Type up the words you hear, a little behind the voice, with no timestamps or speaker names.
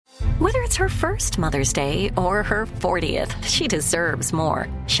Whether it's her first Mother's Day or her 40th, she deserves more.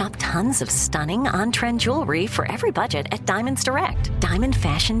 Shop tons of stunning on-trend jewelry for every budget at Diamonds Direct. Diamond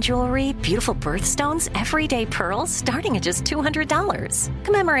fashion jewelry, beautiful birthstones, everyday pearls starting at just $200.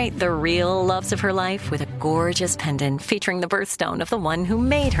 Commemorate the real loves of her life with a gorgeous pendant featuring the birthstone of the one who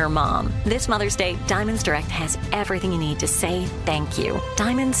made her mom. This Mother's Day, Diamonds Direct has everything you need to say thank you.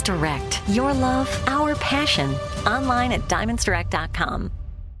 Diamonds Direct. Your love, our passion. Online at diamondsdirect.com.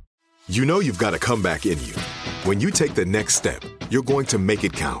 You know you've got a comeback in you. When you take the next step, you're going to make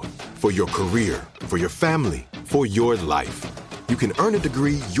it count. For your career, for your family, for your life. You can earn a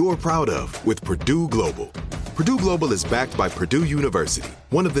degree you're proud of with Purdue Global. Purdue Global is backed by Purdue University,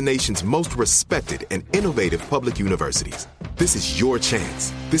 one of the nation's most respected and innovative public universities. This is your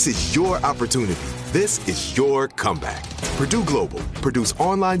chance. This is your opportunity. This is your comeback. Purdue Global, Purdue's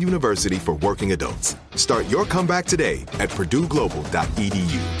online university for working adults. Start your comeback today at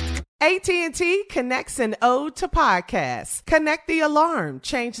purdueglobal.edu. AT&T connects an ode to podcasts. Connect the alarm.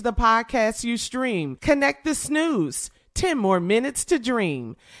 Change the podcast you stream. Connect the snooze. 10 more minutes to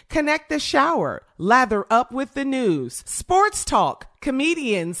dream. Connect the shower. Lather up with the news. Sports talk,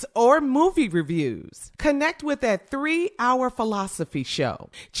 comedians, or movie reviews. Connect with that 3-hour philosophy show.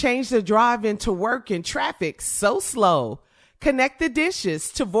 Change the drive into work in traffic so slow. Connect the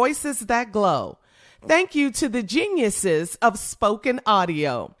dishes to voices that glow. Thank you to the geniuses of spoken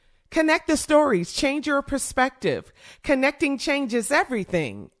audio. Connect the stories, change your perspective. Connecting changes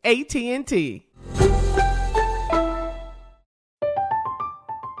everything. AT&T.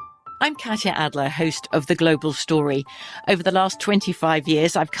 I'm Katya Adler, host of The Global Story. Over the last 25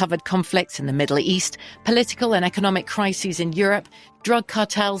 years, I've covered conflicts in the Middle East, political and economic crises in Europe, drug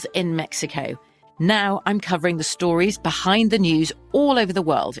cartels in Mexico. Now I'm covering the stories behind the news all over the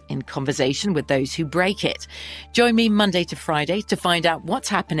world in conversation with those who break it. Join me Monday to Friday to find out what's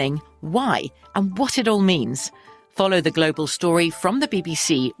happening, why, and what it all means. Follow The Global Story from the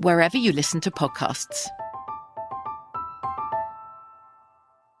BBC wherever you listen to podcasts.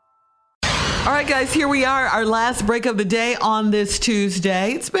 All right, guys, here we are, our last break of the day on this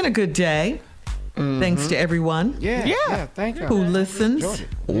Tuesday. It's been a good day. Thanks to everyone. Yeah, thank you. Who listens.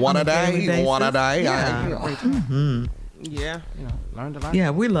 One a day. Yeah. Learned a lot. Yeah,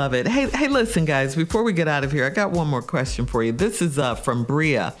 we love it. Hey, listen, guys, before we get out of here, I got one more question for you. This is from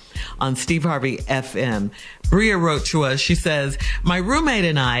Bria on Steve Harvey FM. Bria wrote to us. She says, my roommate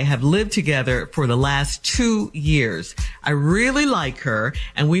and I have lived together for the last 2 years. I really like her,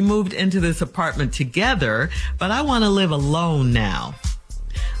 and we moved into this apartment together, but I want to live alone now.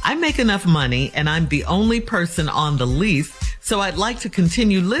 I make enough money, and I'm the only person on the lease, so I'd like to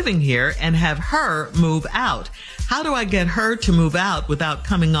continue living here and have her move out. How do I get her to move out without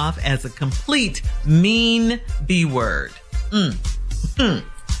coming off as a complete mean B-word? I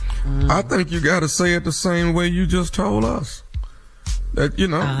think you got to say it the same way you just told us. That, you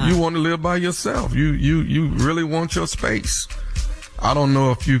want to live by yourself. You really want your space. I don't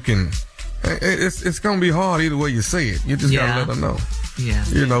know if you can. It's going to be hard either way you say it. You just got to let her know. Yeah.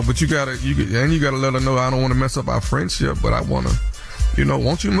 But you got to let her know I don't want to mess up our friendship, but I want to,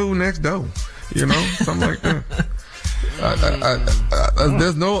 won't you move next door? Something like that.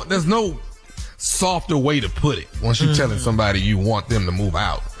 There's no softer way to put it. Once you're telling somebody you want them to move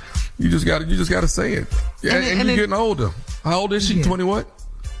out, you just got to say it. Yeah, and you're getting older. How old is she? Yeah. 20 what?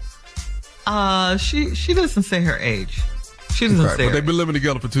 She doesn't say her age. She doesn't say. But they've been living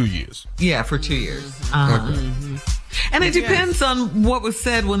together for 2 years. Yeah, for 2 years. And it depends on what was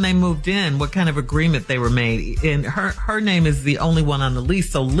said when they moved in, what kind of agreement they were made. And her name is the only one on the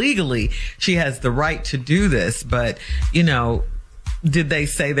lease, so legally she has the right to do this. But, did they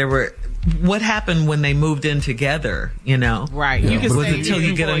say what happened when they moved in together, Right. You can was say it until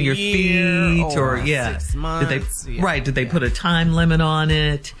you get on your feet or 6 months. Did they put a time limit on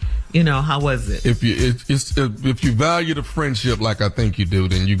it? How was it? If you value the friendship like I think you do,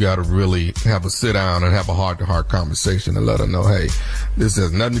 then you got to really have a sit down and have a heart-to-heart conversation and let her know, hey, this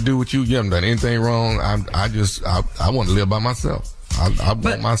has nothing to do with you. You haven't done anything wrong. I want to live by myself. I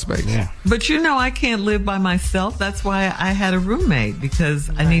want my space. Yeah. But I can't live by myself. That's why I had a roommate, because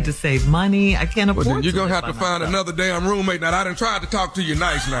I need to save money. I can't afford then you're going to have live to by find myself. another damn roommate. Now, I done tried to talk to you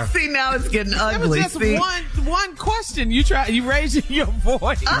nice now. See, now it's getting That ugly. was just one question. You raised your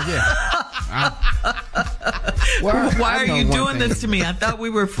voice. Why are you doing this to me? I thought we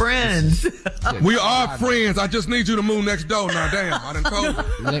were friends. We are friends. I just need you to move next door. Now, damn, I done told you.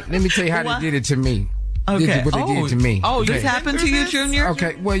 Let me tell you how they did it to me. Okay. What they did to me. Oh, Okay. this happened to you, Junior?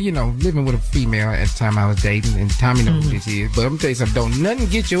 Okay, well, living with a female at the time I was dating, and Tommy knows who this is. But I'm gonna tell you something, don't nothing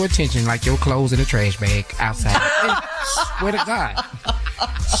get your attention like your clothes in a trash bag outside. Swear to God.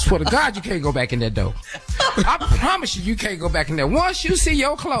 Swear to God, you can't go back in that door. I promise you can't go back in there. Once you see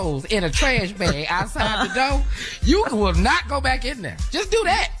your clothes in a trash bag outside the door, you will not go back in there. Just do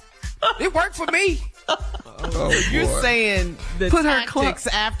that. It worked for me. You're saying the tactics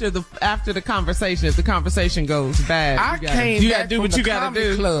after the conversation. If the conversation goes bad, you gotta do what you gotta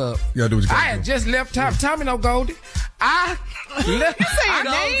do. Club. You gotta do what you gotta do. I had just left Tommy no Goldie. I left. You saying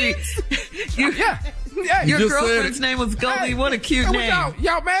Goldie? Yeah. Your girlfriend's name was Goldie. Hey, what a cute name.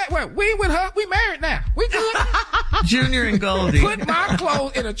 Y'all mad? Well, we with her. We married now. We good. Junior and Goldie. Put my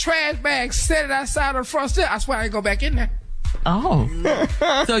clothes in a trash bag, set it outside of the front step. I swear I ain't go back in there. Oh.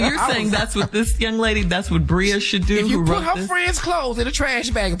 So you're saying that's what this young lady, that's what Bria should do? If you who put wrote her this? friend's clothes in a trash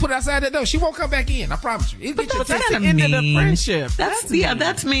bag and put it outside that door, she won't come back in. I promise you. That's the end of the friendship.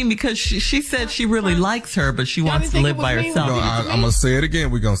 That's mean because she said she really likes her, but she wants to live by herself. I'm going to say it again.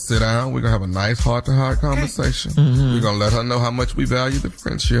 We're going to sit down. We're going to have a nice heart-to-heart conversation. Mm-hmm. We're going to let her know how much we value the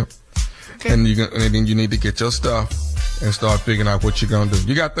friendship. Okay. And then you need to get your stuff and start figuring out what you're going to do.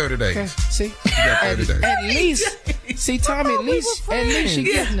 You got 30 days. Okay. See? You got 30 days. At least, see, Tommy, at least she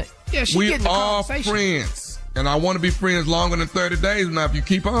getting it. Yeah, she getting the conversation. We are friends. And I want to be friends longer than 30 days. Now, if you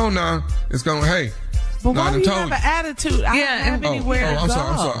keep on now, it's going to, hey. But why do you have an attitude? I don't have anywhere to go.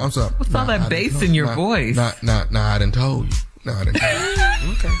 I'm sorry. What's all that bass in your voice? I done told you. No, I didn't tell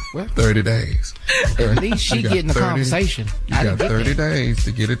you. Okay. Well, 30 days. Okay. At least she getting the conversation. You got 30 days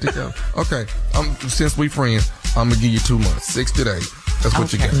to get it together. Okay. Since we friends, I'm going to give you 2 months. 60 days. That's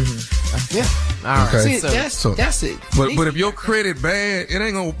what you got. Mm-hmm. Yeah. All right. Okay. See, that's it. But if your credit bad,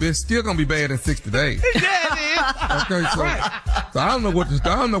 it's still going to be bad in 60 days. Yeah, it is. Okay. So I don't know what to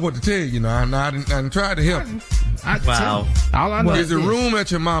tell you. I didn't try to help you. Wow. All I know is there room at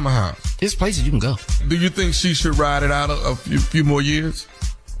your mama's house? There's places you can go. Do you think she should ride it out a few more years?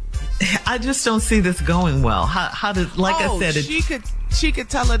 I just don't see this going well. How does, I said, she could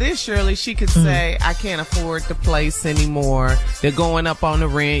tell her this, Shirley. She could say, I can't afford the place anymore. They're going up on the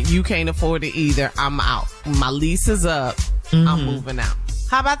rent. You can't afford it either. I'm out. My lease is up. I'm moving out.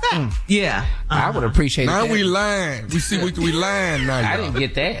 How about that? Yeah. I would appreciate now that. Now we lying. We see we lying now. I didn't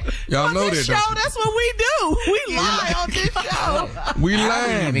get that. Y'all know this that. Show, that's what we do. We lie on this show. We lying. I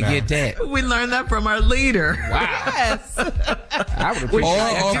didn't even get that. We learned that from our leader. Wow. Yes. I would appreciate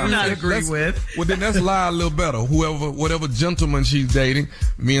that. I do not agree with. Well, then let's lie a little better. Whatever gentleman she's dating,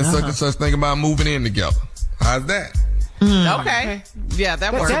 me and such and such think about moving in together. How's that? Okay. Yeah,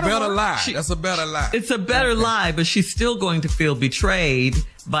 that works. That's a better lie. That's a better lie. It's a better lie, but she's still going to feel betrayed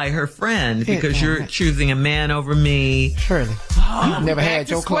by her friend because you're choosing a man over me. Shirley, you've never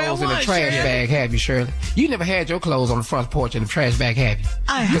had your clothes in a trash bag, have you, Shirley? You never had your clothes on the front porch in a trash bag, have you?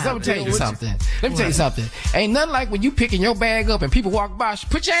 I have. Let me tell you something. Let me tell you something. Ain't nothing like when you picking your bag up and people walk by,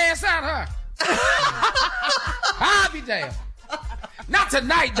 put your ass out her. I'll be damned. Not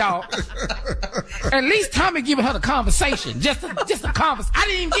tonight, dog. At least Tommy giving her the conversation. Just a conversation. I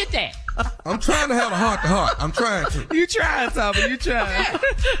didn't even get that. I'm trying to have a heart-to-heart. I'm trying to. You trying, Tommy. You trying. Yeah,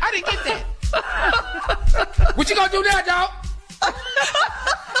 I didn't get that. What you gonna do now, dog?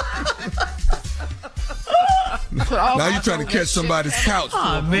 Now you're trying to catch somebody's couch.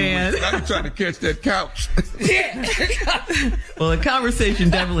 Oh, man. Now you're trying to catch that couch. Yeah. Well, a conversation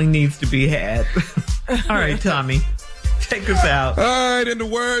definitely needs to be had. All right, Tommy. Take us out. All right, in the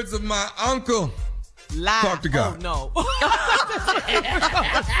words of my uncle, lie. Talk to God. Oh, no.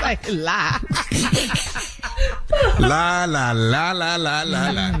 Lie. Lie, lie, lie, lie, lie,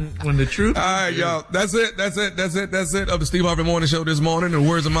 lie, lie. When the truth. All right, y'all. That's it of the Steve Harvey Morning Show this morning. In the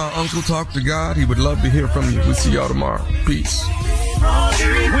words of my uncle, talk to God. He would love to hear from you. We'll see y'all tomorrow. Peace.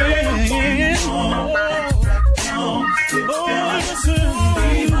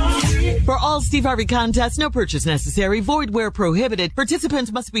 For all Steve Harvey contests, no purchase necessary, void where prohibited.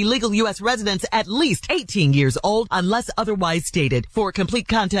 Participants must be legal U.S. residents at least 18 years old unless otherwise stated. For complete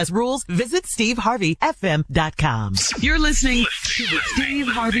contest rules, visit SteveHarveyFM.com. You're listening to the Steve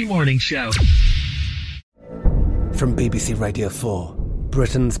Harvey Morning Show. From BBC Radio 4,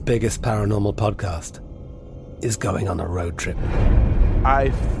 Britain's biggest paranormal podcast is going on a road trip. I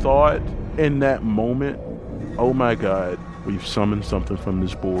thought in that moment, oh my God, we've summoned something from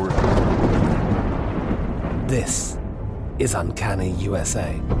this board. This is Uncanny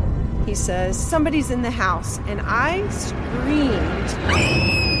USA. He says, somebody's in the house, and I screamed.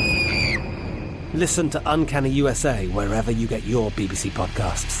 Listen to Uncanny USA wherever you get your BBC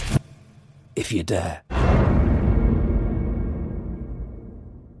podcasts, if you dare.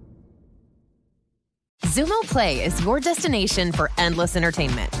 Xumo Play is your destination for endless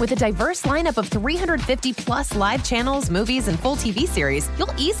entertainment. With a diverse lineup of 350 plus live channels, movies, and full TV series,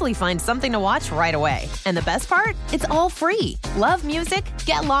 you'll easily find something to watch right away. And the best part? It's all free. Love music?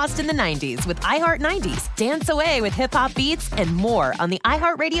 Get lost in the 90s with iHeart 90s, dance away with hip-hop beats, and more on the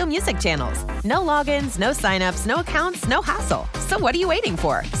iHeartRadio music channels. No logins, no signups, no accounts, no hassle. So what are you waiting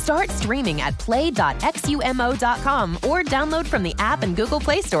for? Start streaming at play.xumo.com or download from the app and Google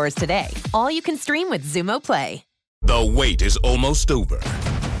Play stores today. All you can stream with Xumo Play. The wait is almost over.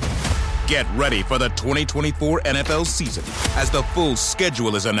 Get ready for the 2024 NFL season as the full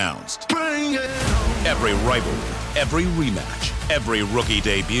schedule is announced. Every rivalry, every rematch, every rookie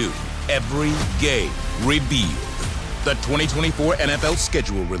debut, every game revealed. The 2024 NFL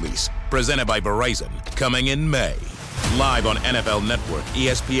schedule release, presented by Verizon, coming in May. Live on NFL Network,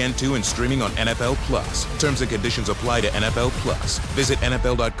 ESPN2, and streaming on NFL Plus. Terms and conditions apply to NFL Plus. Visit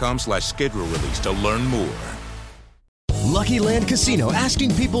NFL.com/schedule release to learn more. Lucky Land Casino,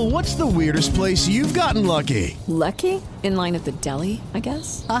 asking people, what's the weirdest place you've gotten lucky? Lucky? In line at the deli, I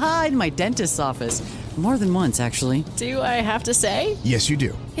guess? Aha, in my dentist's office. More than once, actually. Do I have to say? Yes, you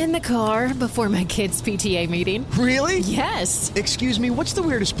do. In the car before my kids' PTA meeting. Really? Yes. Excuse me, what's the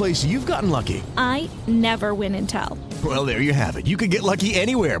weirdest place you've gotten lucky? I never win and tell. Well, there you have it. You can get lucky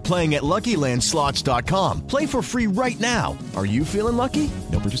anywhere, playing at LuckyLandSlots.com. Play for free right now. Are you feeling lucky?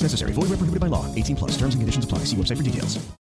 No purchase necessary. Void where prohibited by law. 18+. Terms and conditions apply. See website for details.